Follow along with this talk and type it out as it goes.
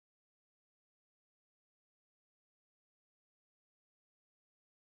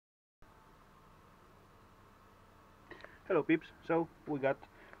Hello peeps, so we got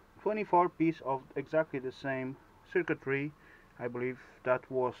 24 pieces of exactly the same circuitry. I believe that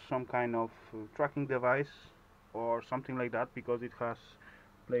was some kind of tracking device or something like that, because it has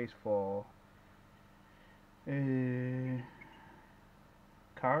place for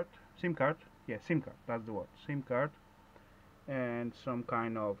card, SIM card, yeah, SIM card, that's the word, SIM card, and some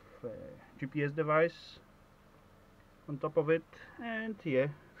kind of GPS device on top of it, and yeah,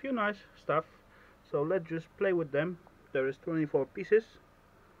 few nice stuff. So let's just play with them. There is 24 pieces,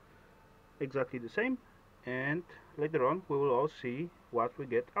 exactly the same, and later on we will all see what we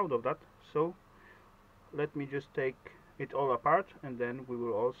get out of that. So let me just take it all apart and then we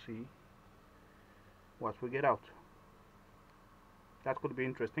will all see what we get out. That could be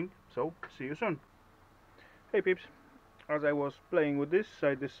interesting, so see you soon. Hey peeps, as I was playing with this,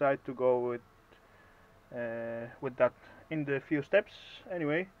 I decided to go with that in the few steps.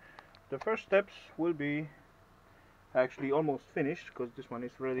 Anyway, the first steps will be actually almost finished, because this one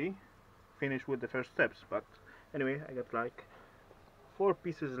is ready finished with the first steps, but anyway, I got like 4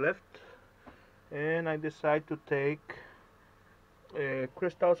 pieces left, and I decide to take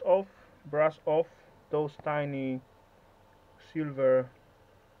crystals off, brass off, those tiny silver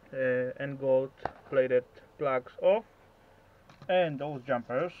and gold plated plugs off, and those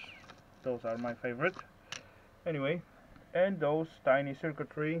jumpers, those are my favorite anyway, and those tiny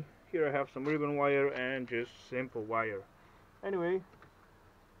circuitry. Here I have some ribbon wire and just simple wire. Anyway,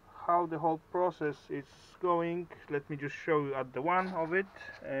 how the whole process is going, let me just show you at the one of it,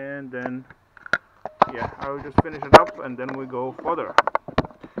 and then yeah, I will just finish it up and then we go further.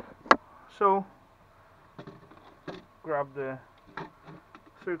 So grab the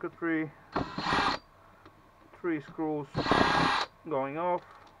circuitry, 3 screws going off,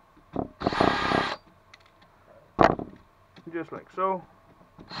 just like so.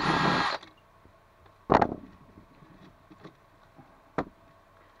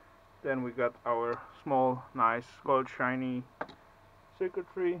 Then we got our small, nice, gold shiny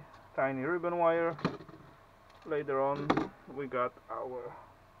circuitry, tiny ribbon wire. Later on we got our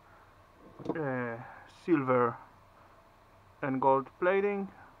silver and gold plating.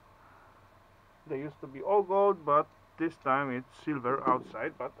 They used to be all gold, but this time it's silver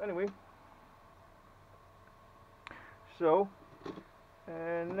outside, but anyway. So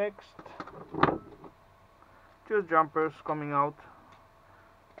next, just jumpers coming out,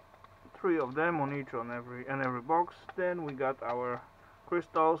 3 of them on each on every box. Then we got our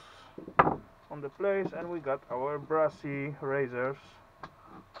crystals on the place, and we got our brassy razors,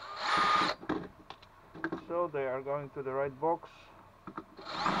 so they are going to the right box.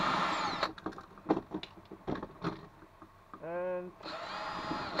 And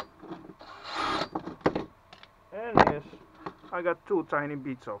yes, I got 2 tiny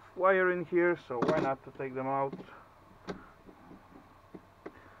bits of wire in here, so why not to take them out.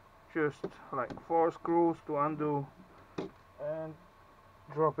 Just like 4 screws to undo and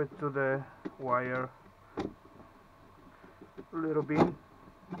drop it to the wire little beam.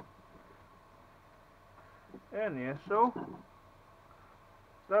 And yeah, so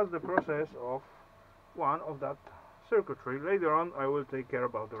that's the process of one of that circuitry. Later on I will take care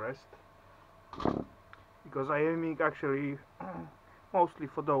about the rest, because I am aiming actually mostly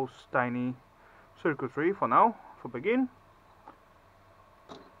for those tiny circuitry for now, for begin.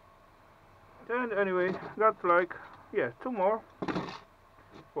 And anyway, got like, yeah, 2 more.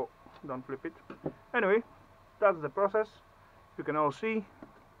 Oh, don't flip it. Anyway, that's the process. You can all see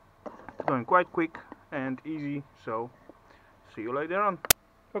it's going quite quick and easy, so see you later on.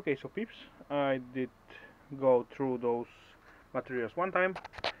 Okay, so peeps, I did go through those materials one time.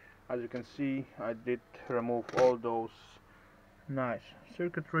 As you can see, I did remove all those nice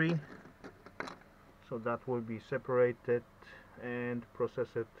circuitry, so that will be separated and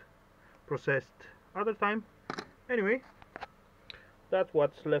processed other time. Anyway, that's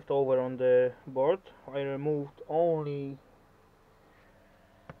what's left over on the board. I removed only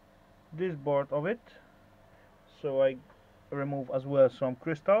this board of it, so I remove as well some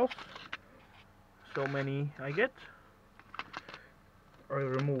crystals, so many I get. I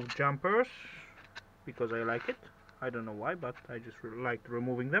remove jumpers because I like it. I don't know why, but I just liked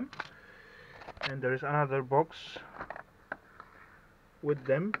removing them. And there is another box with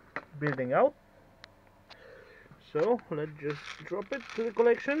them building out, so let's just drop it to the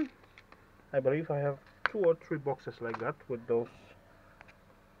collection. I believe I have 2 or 3 boxes like that with those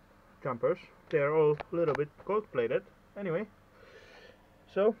jumpers. They are all a little bit gold plated anyway.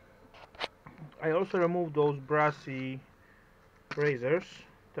 So I also removed those brassy razors.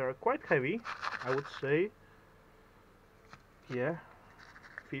 They are quite heavy, I would say, yeah,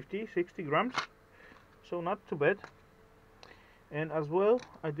 50-60 grams, so not too bad. And as well,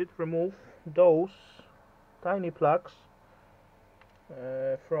 I did remove those tiny plugs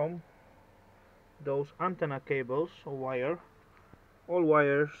from those antenna cables or wire. All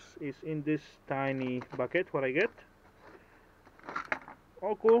wires is in this tiny bucket what I get.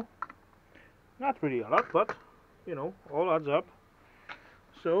 All cool. Not really a lot, but you know, all adds up.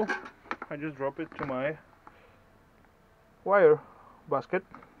 So I just drop it to my wire basket.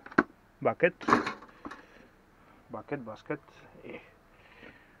 Basket.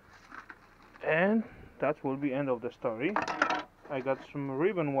 And that will be end of the story. I got some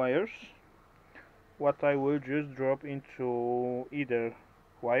ribbon wires what I will just drop into either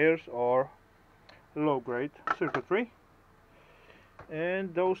wires or low grade circuitry.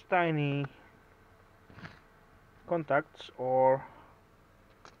 And those tiny contacts or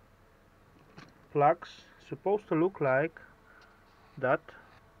plugs supposed to look like that.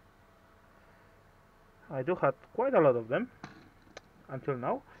 I do have quite a lot of them until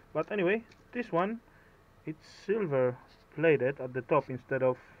now, but anyway, this one, it's silver plated at the top instead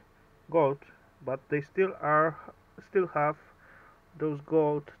of gold, but they still have those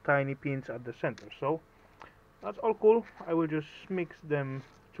gold tiny pins at the center. So that's all cool. I will just mix them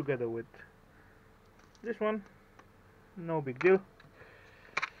together with this one, no big deal.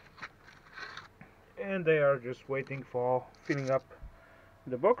 And they are just waiting for filling up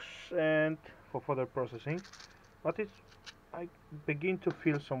the box and for further processing. But I begin to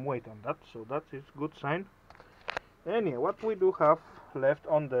feel some weight on that, so that is good sign. And yeah, what we do have left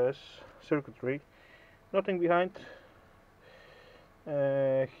on this circuitry, nothing behind.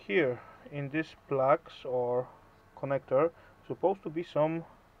 Here in this plugs or connector supposed to be some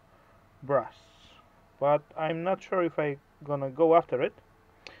brass, but I'm not sure if I gonna go after it.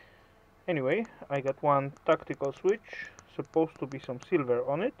 Anyway, I got one tactical switch, supposed to be some silver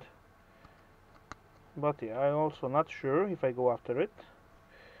on it, but yeah, I'm also not sure if I go after it.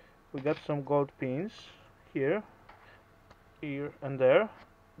 We got some gold pins here and there.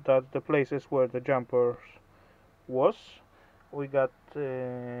 That's the places where the jumpers was. We got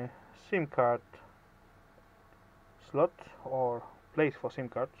SIM card slot or place for SIM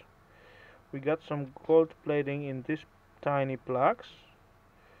cards. We got some gold plating in these tiny plugs,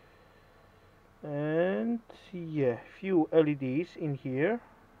 and yeah, few LEDs in here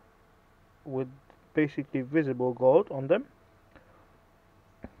with basically visible gold on them.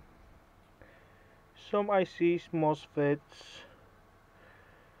 Some ICs, MOSFETs,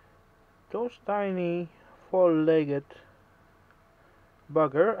 those tiny four-legged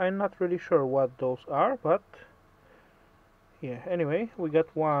bugger. I'm not really sure what those are, but yeah, anyway, we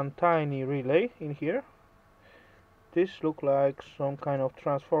got one tiny relay in here. This looks like some kind of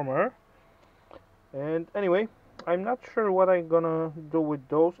transformer. And anyway, I'm not sure what I'm gonna do with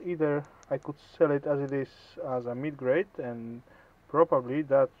those. Either I could sell it as it is as a mid-grade, and probably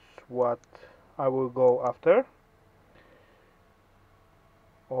that's what I will go after,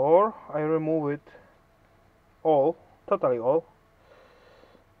 or I remove it all, totally all,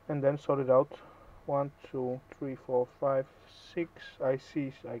 and then sort it out. 1, 2, 3, 4, 5, 6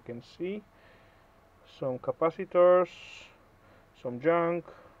 ICs I can see, some capacitors, some junk.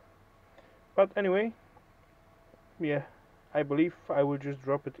 But anyway, yeah, I believe I will just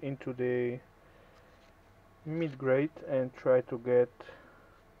drop it into the mid-grade and try to get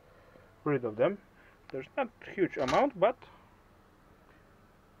rid of them. There's not a huge amount, but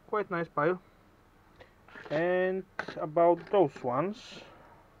quite nice pile. And about those ones,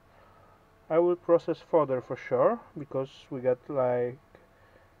 I will process further for sure, because we got like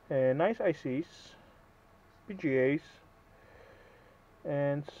nice ICs, PGAs,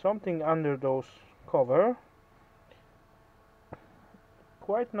 and something under those cover.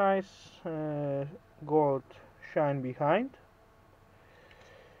 Quite nice gold shine behind.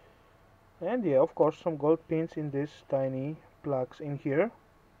 And yeah, of course, some gold pins in these tiny plugs in here.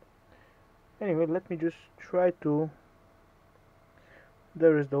 Anyway, let me just try to...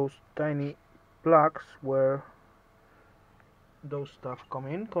 There is those tiny plugs where those stuff come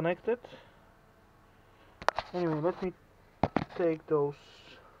in connected. Anyway, let me take those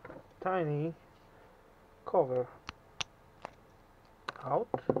tiny cover out.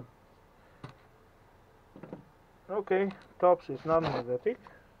 Okay, tops is not magnetic.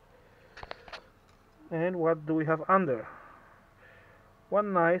 And what do we have under?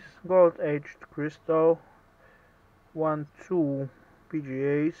 One nice gold edged crystal, 2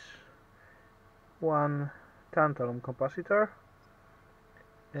 PGAs, one tantalum capacitor,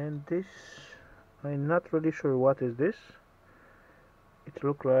 and this, I'm not really sure what is this. It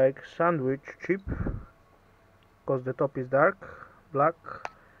looks like sandwich chip, because the top is dark black,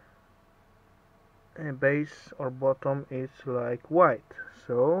 base or bottom is like white,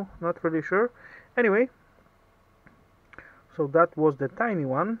 so not really sure. Anyway, so that was the tiny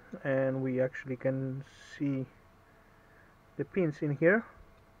one, and we actually can see the pins in here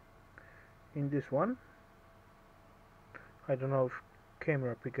in this one. I don't know if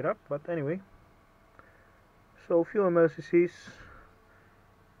camera pick it up, but anyway, so few MLCCs.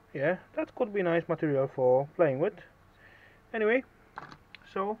 Yeah, that could be nice material for playing with. Anyway,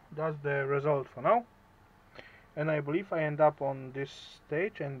 so that's the result for now, and I believe I end up on this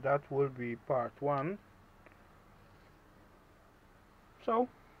stage, and that will be part 1. So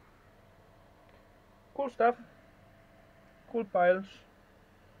cool stuff, cool piles,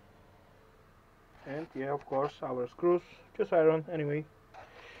 and yeah, of course our screws, just iron. Anyway,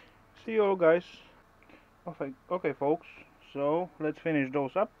 see you all guys. Okay folks, so let's finish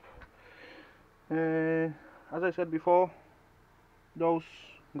those up. As I said before, those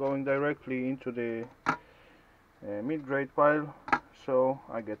going directly into the mid-grade pile, so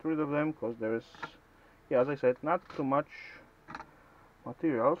I get rid of them because there is, yeah, as I said, not too much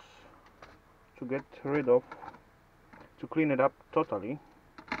materials to get rid of, to clean it up totally.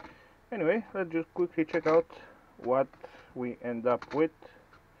 Anyway, let's just quickly check out what we end up with.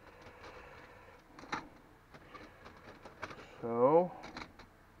 So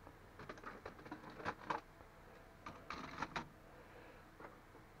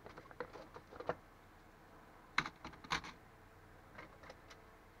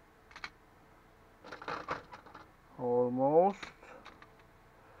almost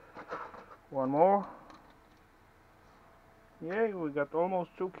one more. Yeah, we got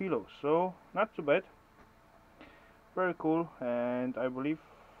almost 2 kilos, so not too bad. Very cool. And I believe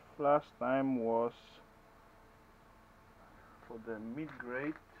last time was for the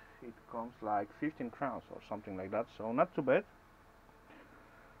mid-grade, it comes like 15 crowns or something like that, so not too bad.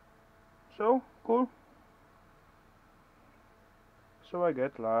 So cool. So I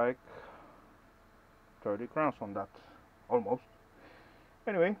get like 30 crowns on that, almost.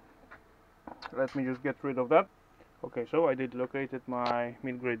 Anyway, let me just get rid of that. Okay, so I did located my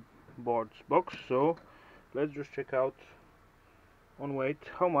mid-grade boards box, so let's just check out on weight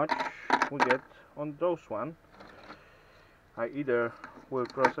how much we get on those one. I either will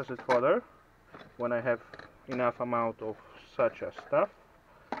process it further when I have enough amount of such a stuff,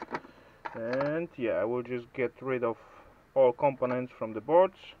 and yeah, I will just get rid of all components from the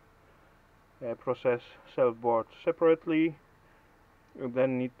boards, process self board separately. You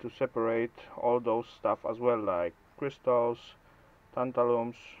then need to separate all those stuff as well, like crystals,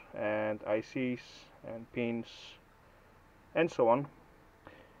 tantalums, and ICs and pins and so on.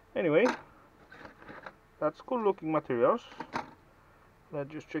 Anyway, that's cool looking materials.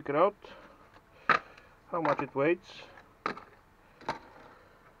 Let's just check it out, how much it weighs.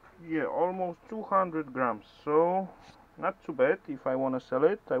 Yeah, almost 200 grams, so not too bad. If I want to sell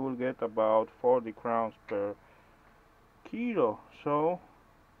it, I will get about 40 crowns per kilo. So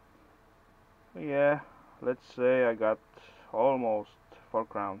yeah, let's say I got almost 4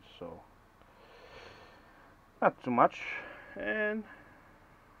 crowns, so not too much. And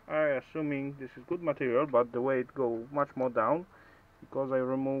I assuming this is good material, but the weight go much more down because I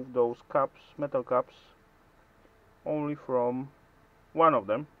removed those cups, metal cups, only from one of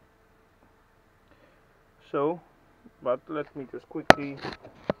them. So, but let me just quickly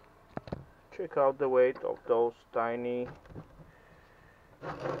check out the weight of those tiny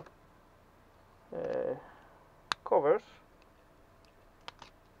covers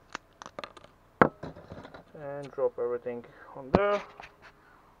and drop everything on there.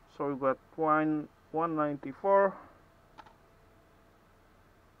 So we got 194,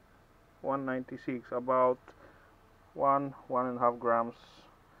 196, about 1.5 grams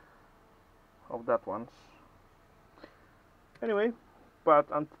of that ones. Anyway, but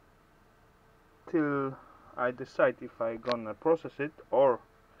until I decide if I gonna process it or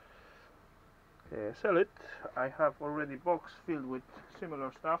sell it, I have already box filled with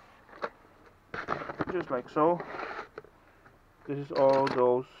similar stuff, just like so. This is all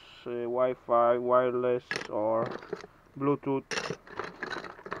those Wi-Fi, wireless or Bluetooth,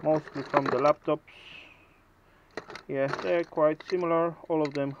 mostly from the laptops. Yeah, they're quite similar. All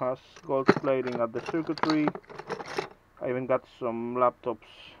of them has gold plating at the circuitry. I even got some laptops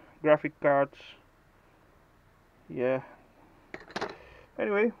graphic cards. Yeah.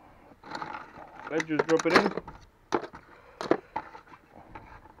 Anyway, let's just drop it in.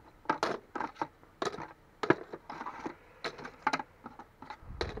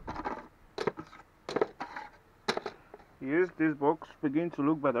 Yes, this box begins to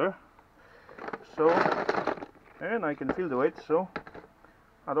look better. So, and I can feel the weight. So,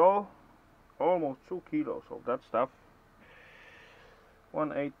 at all almost 2 kilos of that stuff.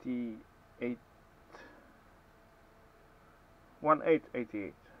 188,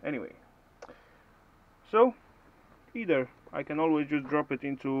 1888. Anyway, so either I can always just drop it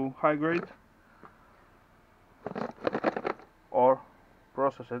into high grade or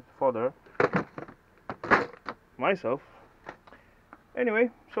process it further myself. Anyway,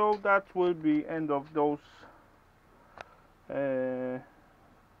 so that will be end of those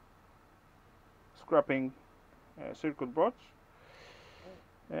scrapping circuit boards.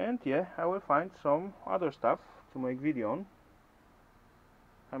 And yeah, I will find some other stuff to make video on.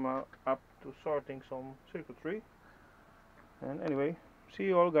 I'm up to sorting some circuitry. And anyway, see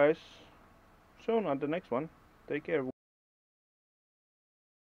you all guys soon at the next one. Take care.